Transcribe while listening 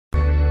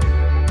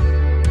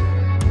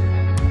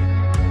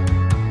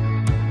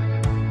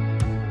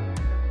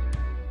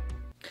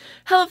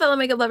Hello fellow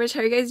makeup lovers, how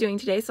are you guys doing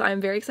today? So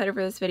I'm very excited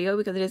for this video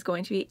because it is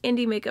going to be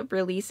indie makeup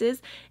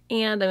releases,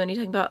 and I'm going to be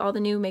talking about all the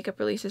new makeup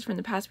releases from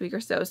the past week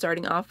or so,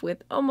 starting off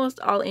with almost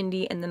all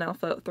indie, and then I'll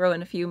throw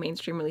in a few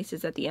mainstream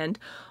releases at the end.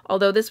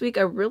 Although this week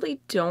I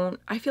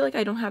feel like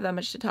I don't have that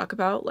much to talk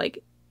about,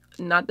 like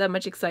not that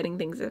much exciting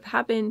things have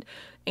happened,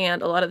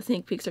 and a lot of the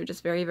sneak peeks are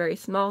just very, very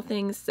small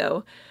things,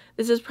 so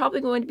this is probably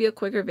going to be a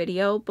quicker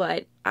video,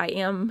 but I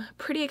am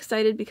pretty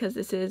excited because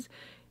this is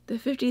the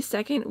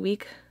 52nd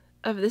week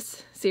of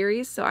this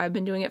series, so I've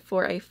been doing it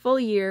for a full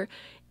year,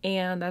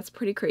 and that's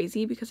pretty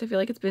crazy because I feel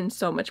like it's been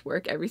so much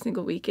work every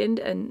single weekend,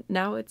 and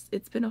now it's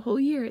been a whole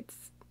year.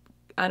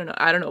 I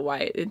don't know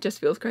why, it just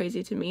feels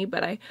crazy to me,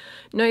 but I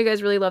know you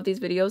guys really love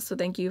these videos, so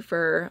thank you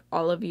for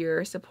all of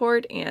your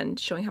support and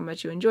showing how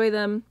much you enjoy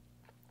them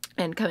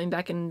and coming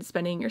back and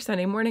spending your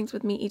Sunday mornings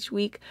with me each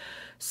week.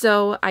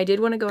 So I did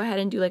want to go ahead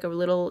and do like a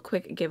little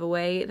quick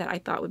giveaway that I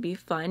thought would be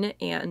fun,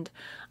 and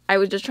I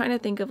was just trying to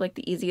think of like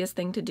the easiest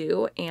thing to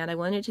do, and I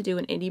wanted to do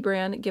an indie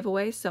brand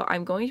giveaway. So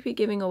I'm going to be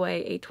giving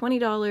away a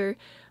 $20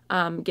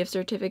 gift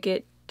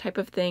certificate type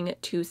of thing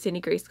to Cindy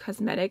Grace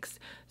Cosmetics.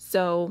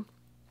 So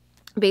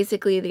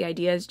basically the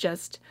idea is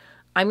just,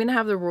 I'm going to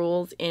have the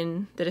rules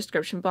in the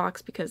description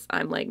box because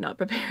I'm like not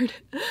prepared.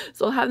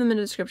 So I'll have them in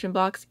the description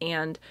box,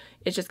 and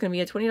it's just going to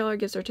be a $20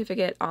 gift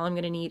certificate. All I'm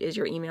going to need is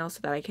your email so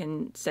that I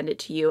can send it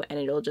to you, and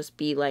it'll just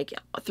be like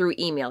through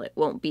email. It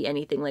won't be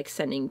anything like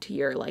sending to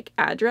your like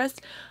address.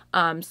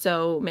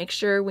 So make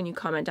sure when you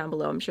comment down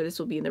below, I'm sure this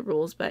will be in the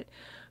rules, but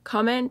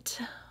comment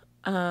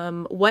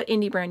what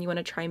indie brand you want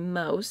to try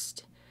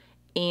most,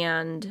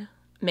 and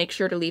make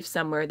sure to leave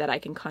somewhere that I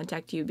can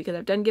contact you, because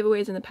I've done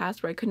giveaways in the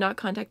past where I could not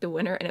contact the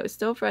winner and it was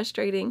so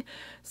frustrating.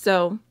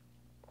 So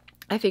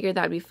I figured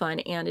that'd be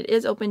fun, and it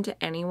is open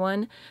to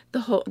anyone.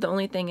 The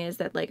only thing is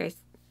that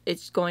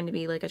it's going to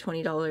be like a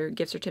 $20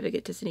 gift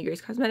certificate to Cindy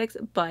Grace Cosmetics,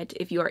 but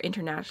if you are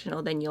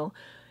international, then you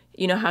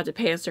have to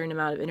pay a certain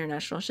amount of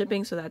international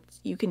shipping, so that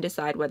you can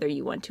decide whether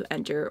you want to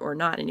enter or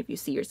not, and if you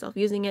see yourself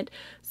using it.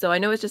 So I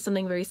know it's just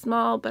something very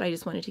small, but I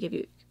just wanted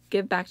to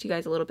give back to you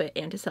guys a little bit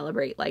and to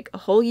celebrate like a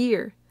whole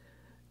year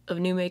of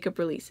new makeup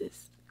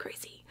releases.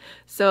 Crazy.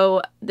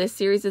 So this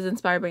series is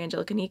inspired by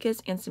Angelica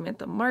Nikas and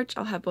Samantha March.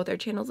 I'll have both our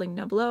channels linked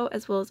down below,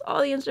 as well as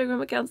all the Instagram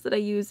accounts that I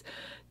use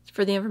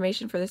for the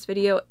information for this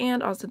video,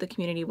 and also the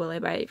community Will I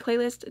Buy a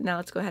playlist. Now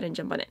let's go ahead and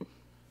jump on in.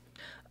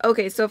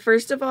 Okay, so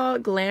first of all,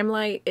 Glam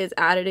Lite is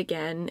at it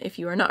again. If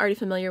you are not already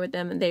familiar with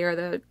them, they are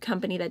the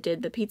company that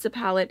did the pizza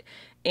palette,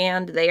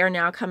 and they are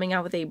now coming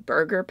out with a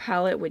burger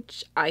palette,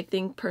 which I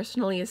think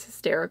personally is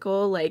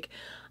hysterical. Like,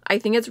 I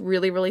think it's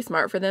really, really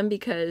smart for them,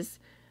 because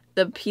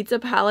the pizza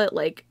palette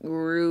like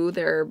grew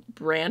their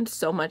brand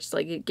so much,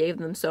 like it gave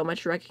them so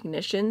much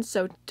recognition.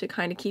 So to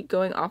kind of keep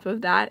going off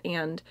of that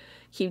and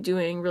keep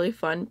doing really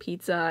fun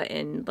pizza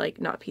and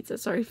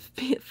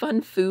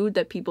fun food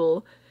that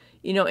people,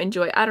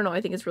 enjoy. I don't know, I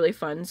think it's really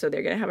fun. So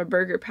they're going to have a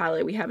burger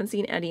palette. We haven't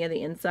seen any of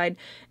the inside.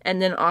 And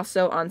then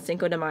also on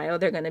Cinco de Mayo,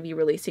 they're going to be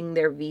releasing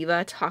their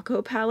Viva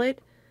taco palette,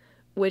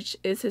 which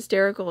is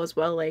hysterical as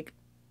well. Like,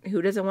 who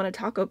doesn't want a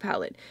taco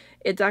palette?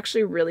 It's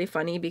actually really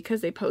funny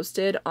because they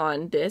posted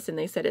on this and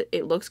they said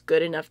it looks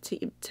good enough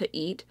to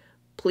eat.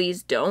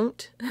 Please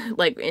don't.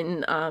 Like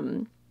in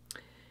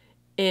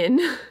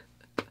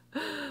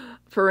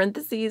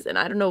parentheses, and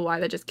I don't know why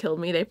that just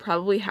killed me. They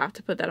probably have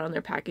to put that on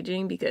their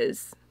packaging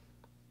because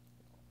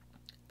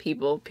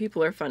people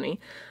are funny.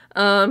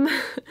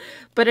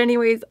 But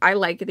anyways, I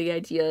like the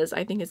ideas.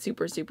 I think it's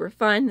super, super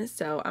fun,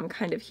 so I'm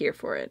kind of here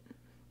for it.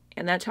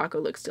 And that taco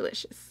looks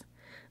delicious.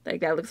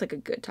 Like, that looks like a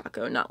good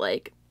taco, not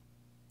like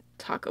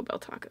Taco Bell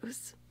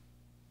tacos.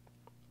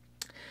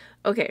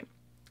 Okay,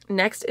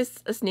 next is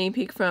a sneak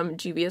peek from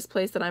Juvias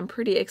place that I'm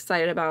pretty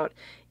excited about,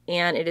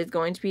 and it is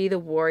going to be the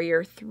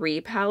Warrior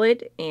 3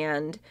 palette,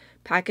 and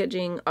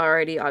packaging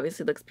already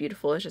obviously looks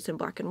beautiful. It's just in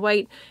black and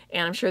white,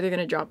 and I'm sure they're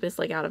going to drop this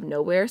like out of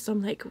nowhere, so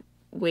I'm like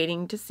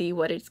waiting to see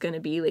what it's going to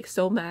be, like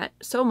so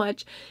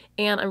much,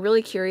 and I'm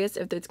really curious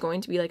if it's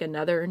going to be like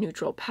another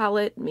neutral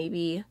palette.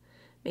 Maybe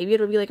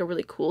it'll be like a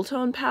really cool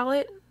tone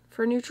palette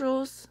for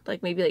neutrals,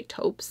 like maybe like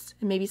taupes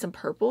and maybe some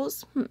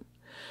purples.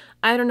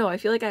 I don't know. I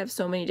feel like I have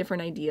so many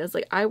different ideas.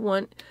 Like, I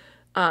want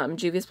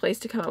Juvia's Place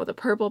to come out with a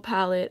purple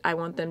palette. I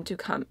want them to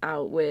come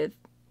out with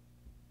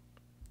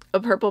a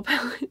purple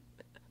palette.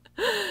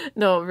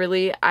 No,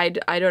 really, I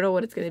don't know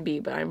what it's going to be,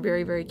 but I'm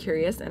very, very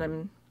curious, and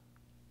I'm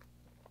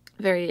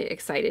very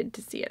excited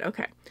to see it.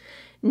 Okay.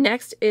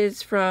 Next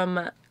is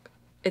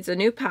it's a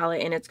new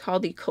palette, and it's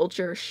called the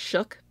Culture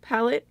Shook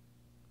palette.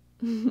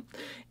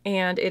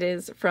 And it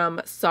is from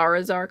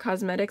Sarazaar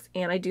Cosmetics,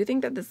 and I do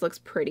think that this looks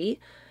pretty.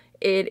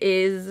 It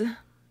is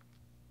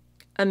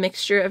a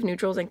mixture of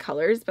neutrals and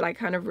colors, but I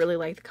kind of really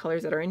like the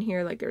colors that are in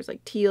here. Like, there's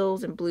like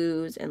teals and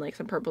blues and like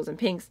some purples and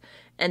pinks,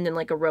 and then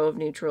like a row of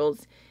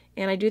neutrals,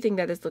 and I do think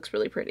that this looks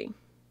really pretty.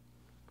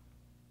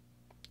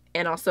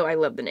 And also, I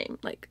love the name,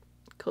 like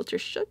Culture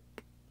Shook.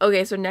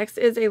 Okay, so next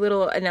is a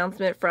little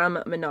announcement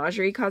from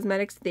Menagerie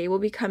Cosmetics. They will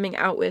be coming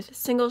out with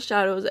single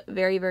shadows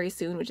very, very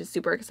soon, which is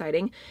super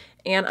exciting.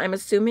 And I'm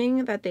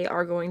assuming that they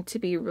are going to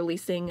be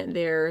releasing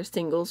their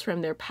singles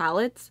from their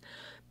palettes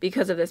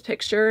because of this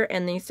picture.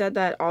 And they said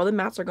that all the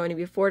mattes are going to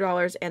be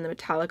 $4 and the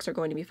metallics are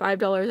going to be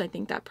 $5. I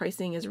think that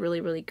pricing is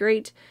really, really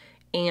great.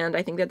 And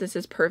I think that this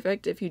is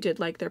perfect if you did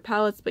like their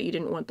palettes, but you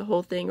didn't want the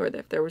whole thing, or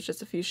if there was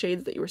just a few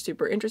shades that you were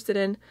super interested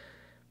in.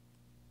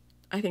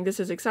 I think this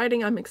is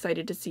exciting. I'm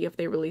excited to see if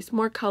they release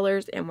more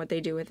colors and what they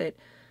do with it.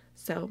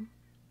 So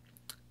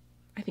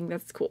I think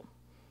that's cool.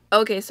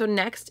 Okay, so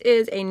next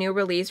is a new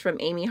release from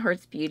Amy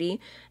Hearts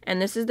Beauty,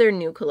 and this is their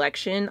new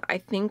collection. I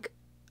can't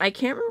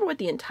remember what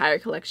the entire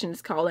collection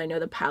is called. I know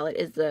the palette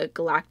is the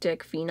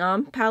Galactic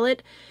Phenom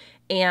palette,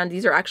 and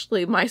these are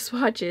actually my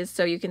swatches,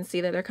 so you can see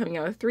that they're coming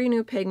out with 3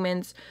 new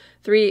pigments,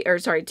 2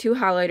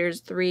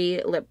 highlighters,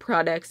 3 lip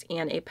products,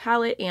 and a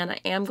palette, and I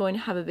am going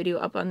to have a video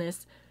up on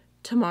this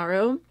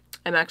tomorrow.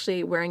 I'm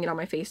actually wearing it on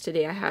my face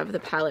today. I have the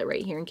palette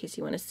right here in case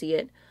you want to see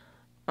it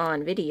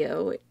on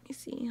video. Let me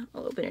see.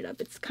 I'll open it up.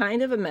 It's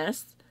kind of a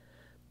mess,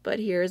 but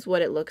here's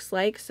what it looks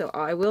like. So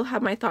I will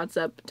have my thoughts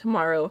up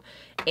tomorrow,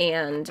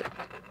 and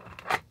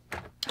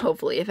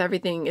hopefully if I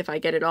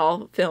get it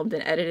all filmed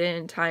and edited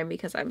in time,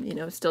 because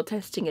I'm, still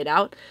testing it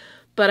out.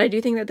 But I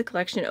do think that the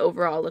collection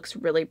overall looks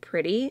really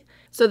pretty.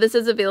 So this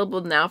is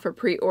available now for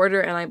pre-order,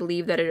 and I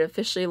believe that it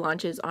officially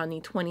launches on the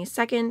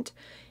 22nd.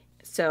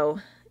 So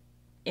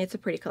it's a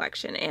pretty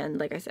collection, and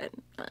like I said,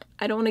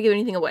 I don't want to give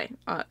anything away.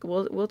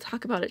 We'll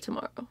talk about it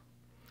tomorrow.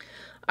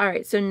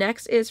 Alright, so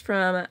next is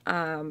from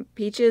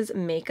Peaches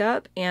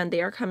Makeup, and they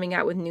are coming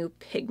out with new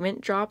pigment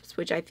drops,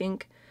 which I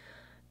think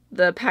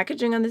the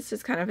packaging on this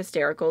is kind of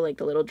hysterical, like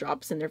the little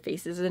drops in their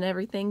faces and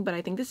everything, but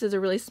I think this is a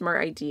really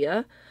smart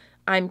idea.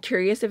 I'm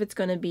curious if it's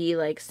going to be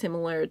like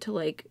similar to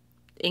like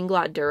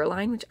Inglot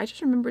Duraline, which I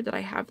just remembered that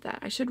I have that.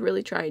 I should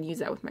really try and use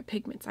that with my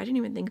pigments. I didn't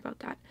even think about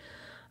that.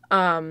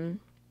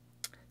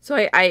 So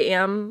I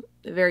am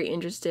very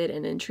interested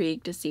and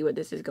intrigued to see what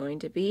this is going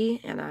to be,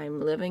 and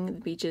I'm loving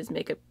the Peaches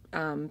makeup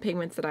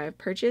pigments that I have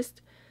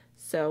purchased,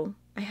 so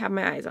I have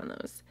my eyes on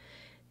those.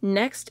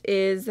 Next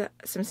is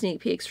some sneak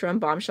peeks from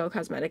Bombshell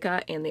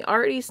Cosmetica, and they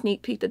already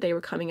sneak peeked that they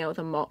were coming out with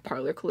a Malt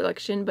Parlour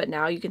collection, but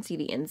now you can see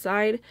the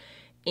inside,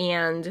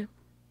 and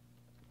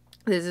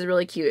this is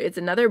really cute. It's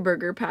another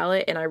burger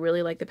palette, and I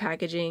really like the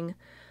packaging.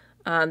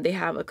 They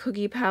have a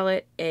cookie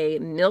palette, a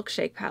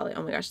milkshake palette.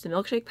 Oh my gosh, the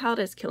milkshake palette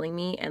is killing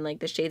me. And like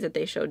the shades that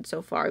they showed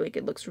so far, like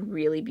it looks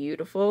really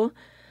beautiful.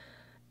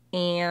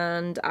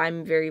 And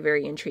I'm very,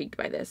 very intrigued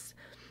by this.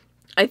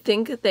 I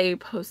think they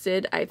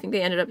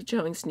ended up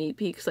showing sneak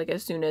peeks like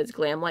as soon as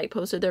Glam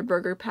posted their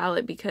burger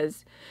palette,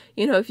 because,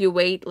 if you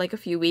wait like a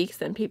few weeks,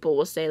 then people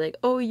will say like,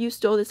 oh, you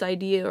stole this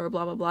idea, or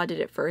blah, blah, blah, did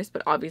it first.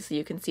 But obviously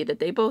you can see that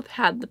they both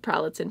had the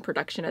palettes in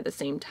production at the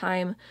same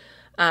time.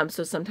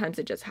 So sometimes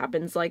it just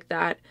happens like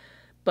that.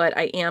 But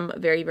I am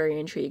very, very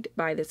intrigued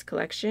by this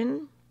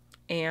collection,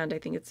 and I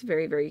think it's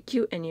very, very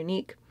cute and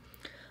unique.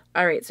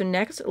 Alright, so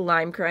next,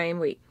 Lime Crime.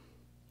 Wait,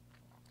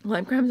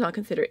 Lime Crime is not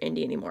considered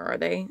indie anymore, are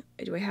they?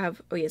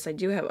 Oh yes, I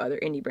do have other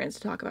indie brands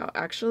to talk about,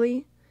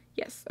 actually.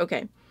 Yes,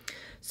 okay.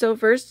 So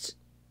first,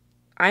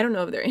 I don't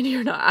know if they're indie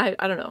or not.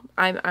 I don't know.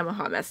 I'm a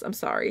hot mess. I'm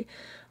sorry.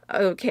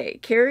 Okay,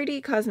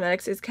 Karity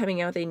Cosmetics is coming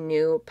out with a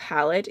new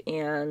palette,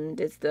 and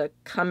it's the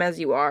Come As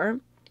You Are.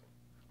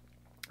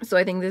 So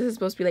I think this is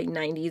supposed to be like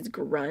 90s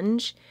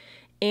grunge,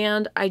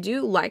 and I do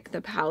like the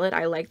palette.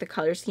 I like the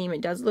color scheme. It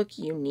does look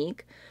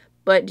unique,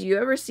 but do you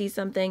ever see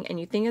something and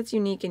you think it's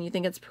unique and you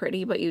think it's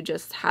pretty, but you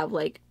just have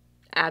like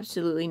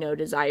absolutely no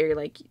desire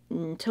like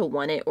to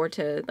want it, or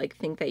to like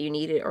think that you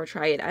need it or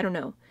try it? I don't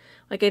know.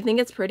 Like I think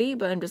it's pretty,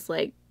 but I'm just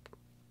like,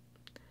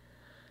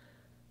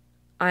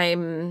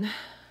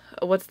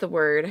 what's the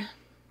word?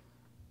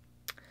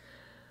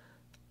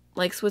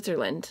 Like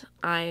Switzerland.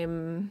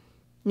 I'm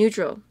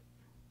neutral.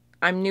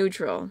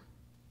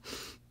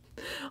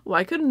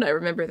 Why couldn't I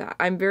remember that?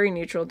 I'm very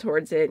neutral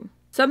towards it.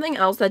 Something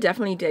else that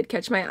definitely did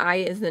catch my eye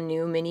is the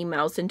new Minnie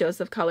Mouse and Dose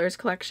of Colors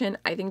collection.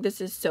 I think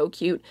this is so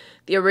cute.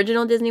 The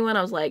original Disney one,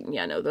 I was like,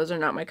 yeah, no, those are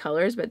not my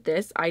colors, but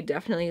this I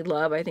definitely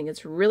love. I think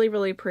it's really,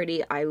 really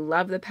pretty. I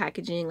love the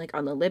packaging, like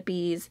on the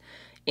lippies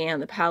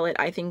and the palette.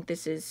 I think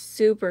this is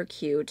super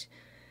cute.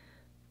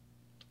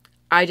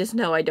 I just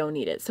know I don't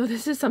need it. So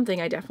this is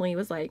something I definitely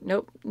was like,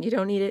 nope, you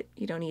don't need it.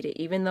 You don't need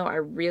it. Even though I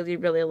really,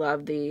 really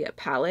love the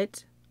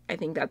palette. I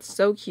think that's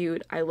so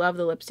cute. I love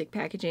the lipstick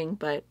packaging,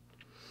 but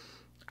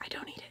I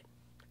don't need it.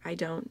 I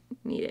don't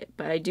need it.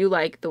 But I do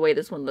like the way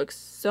this one looks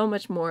so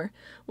much more.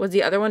 Was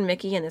the other one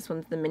Mickey and this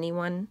one's the Minnie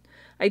one?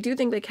 I do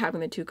think like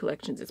having the two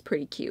collections is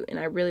pretty cute. And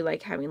I really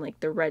like having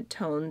like the red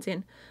tones,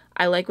 and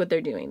I like what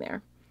they're doing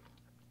there.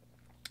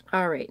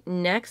 Alright,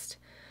 next,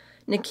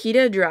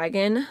 Nikita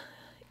Dragun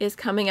is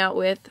coming out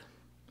with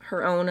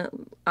her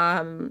own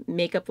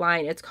makeup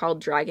line. It's called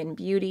Dragun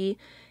Beauty,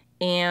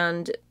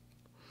 and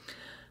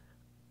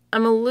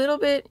I'm a little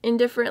bit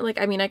indifferent. Like,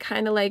 I mean, I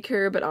kind of like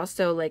her, but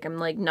also like I'm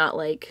like not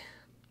like,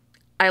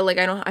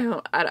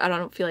 I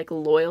don't feel like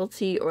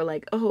loyalty or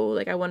like, oh,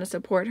 like I want to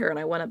support her and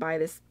I want to buy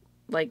this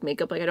like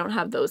makeup. Like I don't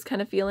have those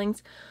kind of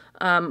feelings.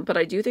 But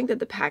I do think that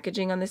the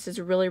packaging on this is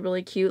really,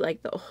 really cute.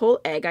 Like the whole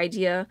egg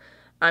idea,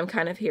 I'm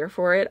kind of here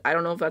for it. I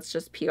don't know if that's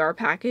just PR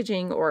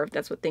packaging or if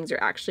that's what things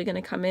are actually going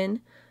to come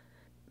in.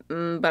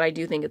 But I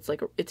do think it's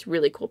like, it's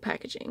really cool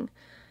packaging.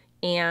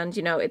 And,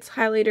 you know, it's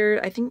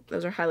highlighter. I think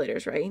those are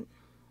highlighters, right?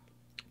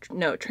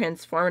 No,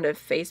 transformative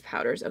face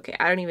powders. Okay,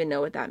 I don't even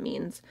know what that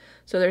means.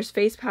 So there's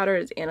face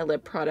powders and a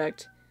lip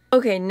product.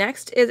 Okay,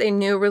 next is a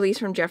new release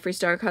from Jeffree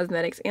Star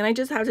Cosmetics, and I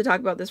just have to talk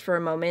about this for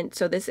a moment.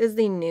 So this is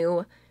the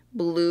new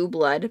Blue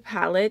Blood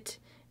palette,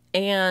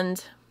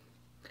 and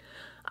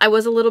I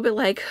was a little bit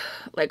like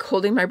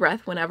holding my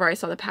breath whenever I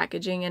saw the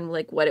packaging and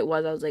like what it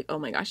was. I was like, oh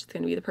my gosh, it's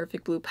gonna be the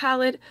perfect blue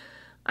palette.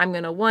 I'm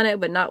gonna want it,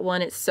 but not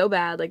want it so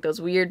bad, like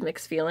those weird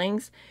mixed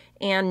feelings.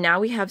 And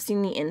now we have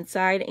seen the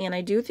inside, and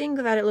I do think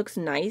that it looks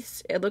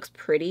nice. It looks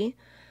pretty.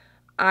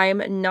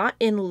 I'm not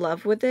in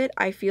love with it.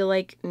 I feel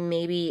like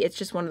maybe it's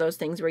just one of those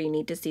things where you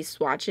need to see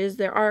swatches.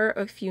 There are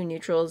a few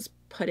neutrals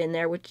put in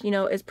there, which, you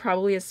know, is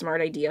probably a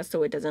smart idea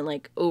so it doesn't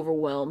like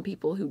overwhelm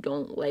people who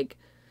don't like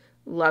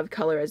love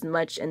color as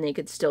much, and they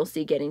could still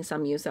see getting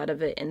some use out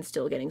of it and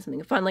still getting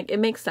something fun. Like, it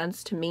makes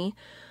sense to me.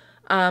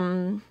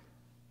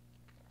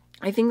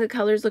 I think the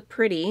colors look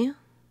pretty.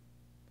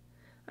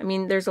 I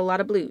mean, there's a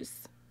lot of blues.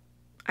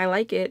 I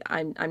like it.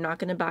 I'm not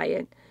gonna buy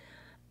it.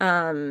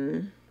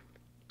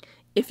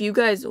 If you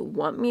guys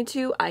want me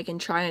to, I can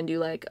try and do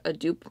like a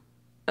dupe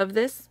of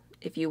this.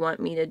 If you want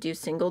me to do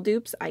single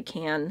dupes, I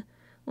can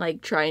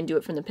like try and do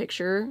it from the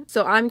picture.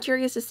 So I'm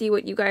curious to see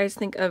what you guys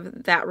think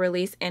of that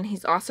release. And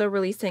he's also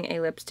releasing a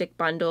lipstick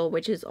bundle,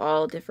 which is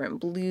all different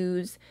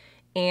blues.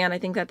 And I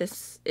think that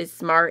this is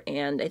smart,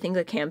 and I think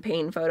the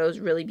campaign photo is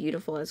really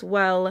beautiful as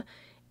well.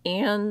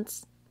 And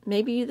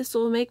maybe this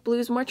will make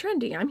blues more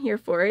trendy. I'm here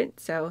for it.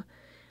 So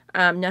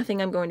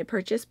nothing I'm going to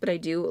purchase, but I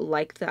do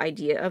like the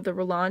idea of the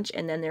relaunch.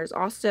 And then there's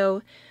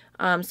also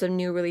some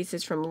new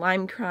releases from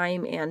Lime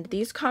Crime, and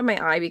these caught my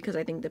eye because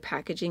I think the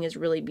packaging is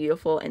really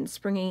beautiful and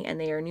springy, and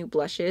they are new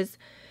blushes.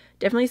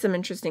 Definitely some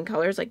interesting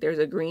colors. Like there's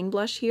a green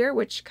blush here,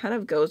 which kind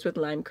of goes with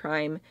Lime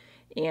Crime,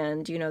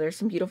 and you know, there's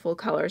some beautiful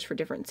colors for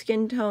different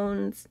skin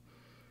tones.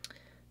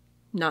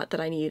 Not that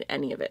I need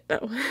any of it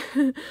though.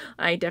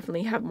 I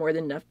definitely have more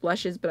than enough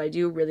blushes, but I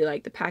do really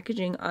like the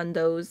packaging on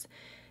those.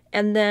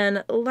 And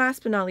then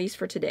last but not least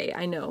for today,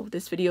 I know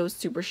this video is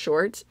super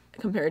short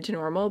compared to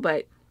normal,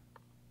 but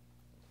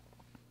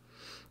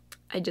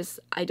I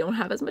don't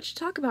have as much to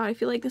talk about. I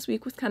feel like this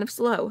week was kind of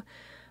slow.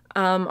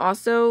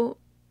 Also,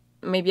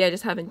 maybe I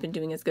just haven't been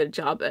doing as good a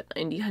job at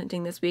indie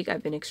hunting this week.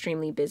 I've been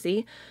extremely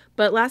busy.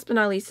 But last but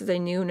not least is a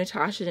new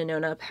Natasha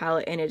Denona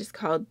palette, and it is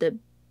called the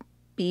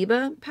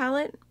Viva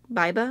palette.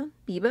 Viva?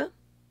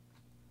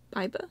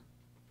 I'm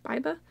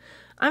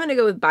gonna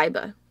go with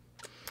Viva.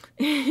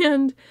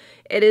 And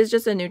it is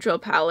just a neutral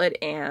palette,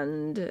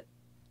 and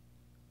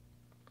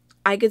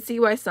I could see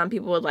why some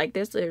people would like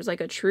this. There's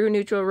like a true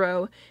neutral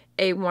row,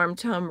 a warm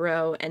tone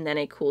row, and then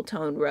a cool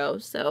tone row.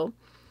 So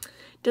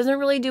it doesn't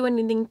really do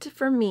anything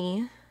for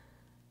me.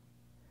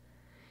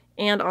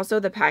 And also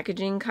the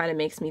packaging kind of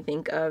makes me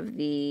think of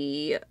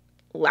the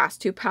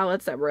last two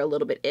palettes that were a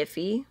little bit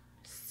iffy.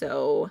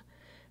 So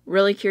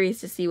really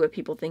curious to see what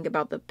people think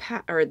about the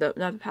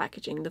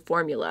packaging, the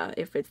formula,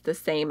 if it's the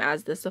same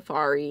as the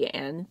Safari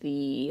and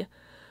the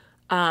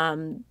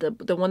one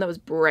that was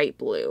bright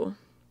blue.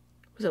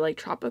 Was it like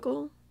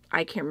tropical?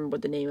 I can't remember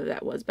what the name of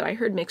that was, but I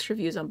heard mixed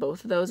reviews on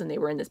both of those, and they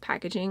were in this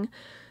packaging.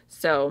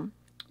 So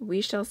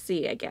we shall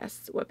see, I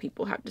guess, what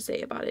people have to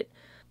say about it.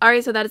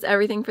 Alright, so that is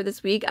everything for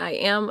this week. I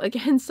am,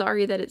 again,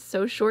 sorry that it's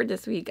so short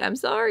this week. I'm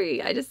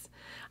sorry.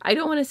 I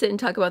don't want to sit and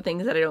talk about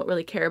things that I don't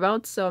really care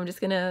about, so I'm just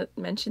going to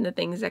mention the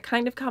things that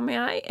kind of caught my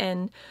eye,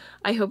 and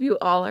I hope you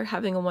all are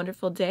having a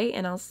wonderful day,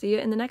 and I'll see you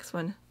in the next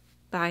one.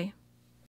 Bye.